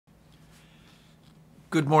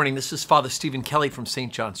Good morning. This is Father Stephen Kelly from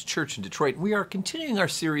St. John's Church in Detroit. We are continuing our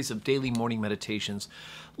series of daily morning meditations,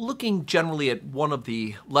 looking generally at one of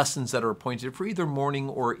the lessons that are appointed for either morning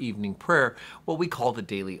or evening prayer, what we call the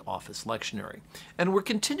daily office lectionary. And we're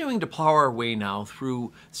continuing to plow our way now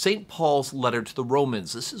through St. Paul's letter to the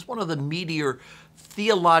Romans. This is one of the meatier,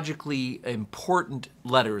 theologically important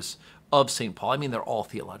letters of St. Paul. I mean, they're all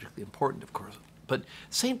theologically important, of course. But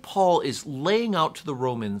St. Paul is laying out to the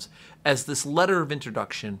Romans as this letter of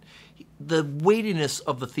introduction the weightiness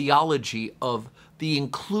of the theology of the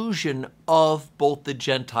inclusion of both the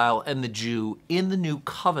Gentile and the Jew in the new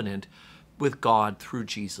covenant with God through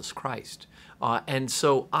Jesus Christ. And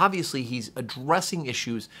so obviously he's addressing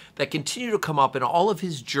issues that continue to come up in all of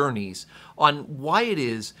his journeys on why it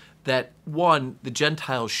is that, one, the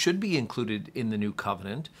Gentiles should be included in the new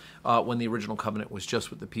covenant when the original covenant was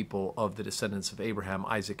just with the people of the descendants of Abraham,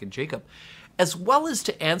 Isaac, and Jacob, as well as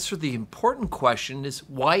to answer the important question is,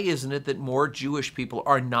 why isn't it that more Jewish people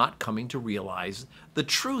are not coming to realize the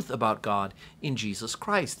truth about God in Jesus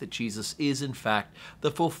Christ, that Jesus is, in fact,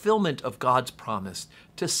 the fulfillment of God's promise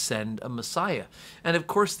to send a Messiah? And of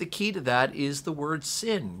course, the key to that is the word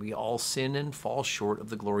sin. We all sin and fall short of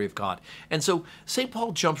the glory of God. And so St.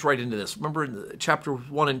 Paul jumps right into this. Remember in chapter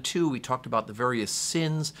 1 and 2, we talked about the various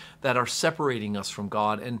sins that are separating us from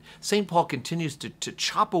God. And St. Paul continues to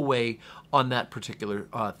chop away on that particular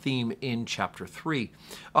theme in chapter 3.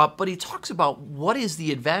 But he talks about what is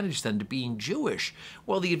the advantage then to being Jewish.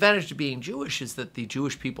 Well, the advantage to being Jewish is that the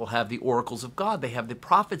Jewish people have the oracles of God. They have the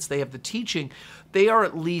prophets. They have the teaching. They are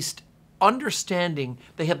at least understanding.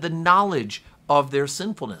 They have the knowledge of their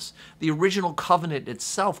sinfulness. The original covenant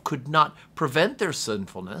itself could not prevent their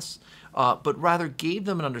sinfulness, but rather gave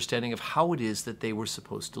them an understanding of how it is that they were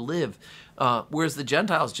supposed to live. Whereas the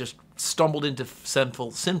Gentiles just stumbled into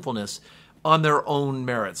sinfulness on their own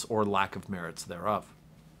merits or lack of merits thereof.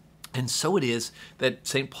 And so it is that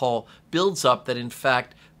St. Paul builds up that, in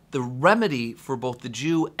fact, the remedy for both the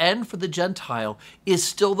Jew and for the Gentile is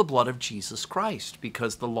still the blood of Jesus Christ,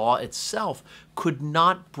 because the law itself could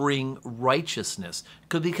not bring righteousness,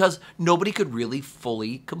 because nobody could really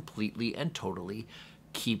fully, completely, and totally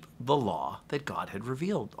keep the law that God had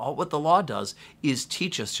revealed. All what the law does is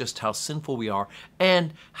teach us just how sinful we are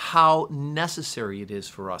and how necessary it is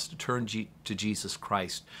for us to turn to Jesus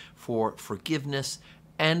Christ for forgiveness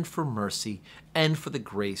and for mercy and for the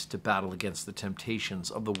grace to battle against the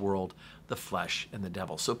temptations of the world, the flesh, and the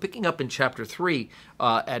devil. So picking up in chapter 3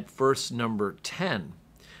 at verse number 10,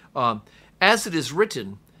 as it is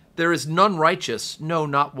written, there is none righteous, no,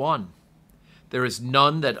 not one. There is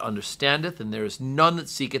none that understandeth, and there is none that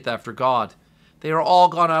seeketh after God. They are all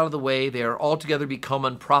gone out of the way. They are altogether become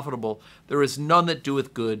unprofitable. There is none that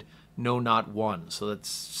doeth good, no, not one. So that's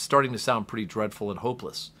starting to sound pretty dreadful and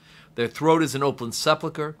hopeless. Their throat is an open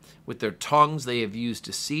sepulchre. With their tongues they have used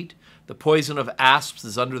deceit. The poison of asps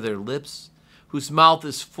is under their lips, whose mouth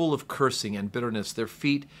is full of cursing and bitterness. Their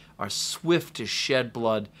feet are swift to shed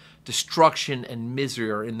blood. Destruction and misery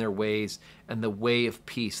are in their ways, and the way of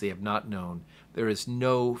peace they have not known. There is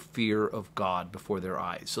no fear of God before their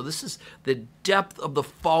eyes. So this is the depth of the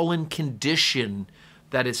fallen condition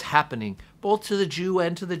that is happening both to the Jew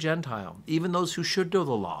and to the Gentile, even those who should know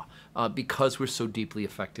the law, because we're so deeply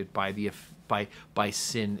affected by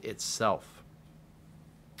sin itself.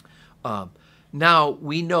 Now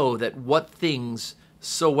we know that what things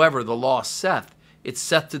soever the law saith, it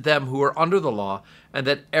saith to them who are under the law, and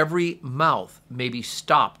that every mouth may be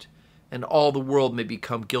stopped, and all the world may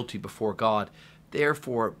become guilty before God.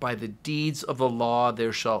 Therefore, by the deeds of the law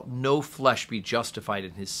there shall no flesh be justified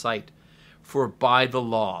in his sight, for by the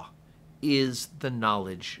law is the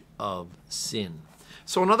knowledge of sin.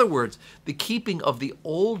 So in other words, the keeping of the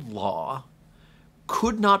old law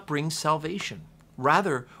could not bring salvation.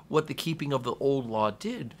 Rather, what the keeping of the old law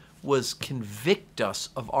did was convict us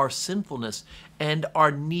of our sinfulness and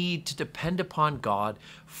our need to depend upon God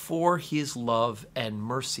for his love and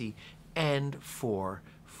mercy and for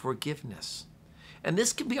forgiveness. And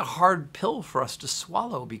this can be a hard pill for us to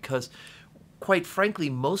swallow because, quite frankly,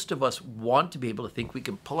 most of us want to be able to think we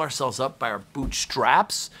can pull ourselves up by our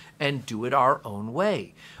bootstraps and do it our own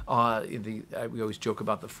way. We always joke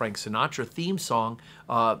about the Frank Sinatra theme song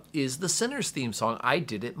is the sinner's theme song. I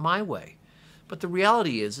did it my way. But the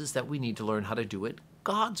reality is that we need to learn how to do it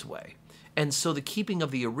God's way. And so the keeping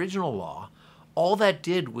of the original law, all that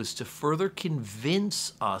did was to further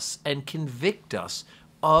convince us and convict us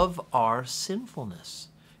of our sinfulness.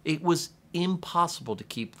 It was impossible to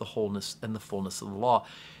keep the wholeness and the fullness of the law.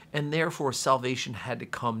 and therefore salvation had to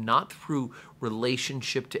come not through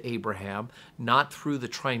relationship to Abraham, not through the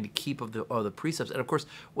trying to keep of the precepts. And of course,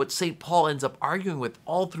 what St. Paul ends up arguing with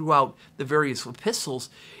all throughout the various epistles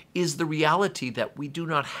is the reality that we do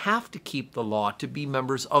not have to keep the law to be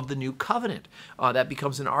members of the new covenant. That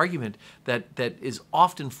becomes an argument that is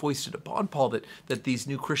often foisted upon Paul, that these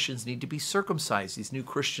new Christians need to be circumcised. These new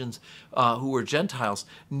Christians who are Gentiles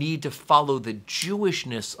need to follow the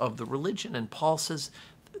Jewishness of the religion. And Paul says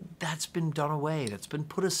that's been done away. That's been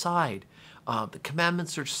put aside. The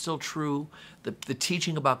commandments are still true. The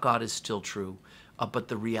teaching about God is still true. But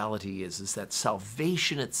the reality is that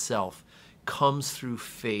salvation itself comes through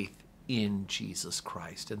faith in Jesus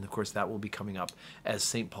Christ. And of course, that will be coming up as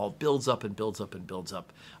St. Paul builds up and builds up and builds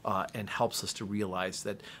up and helps us to realize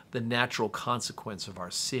that the natural consequence of our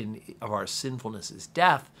sin, of our sinfulness, is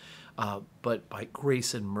death. But by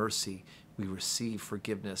grace and mercy, we receive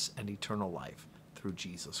forgiveness and eternal life through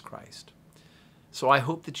Jesus Christ. So I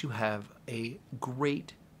hope that you have a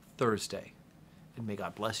great Thursday, and may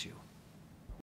God bless you.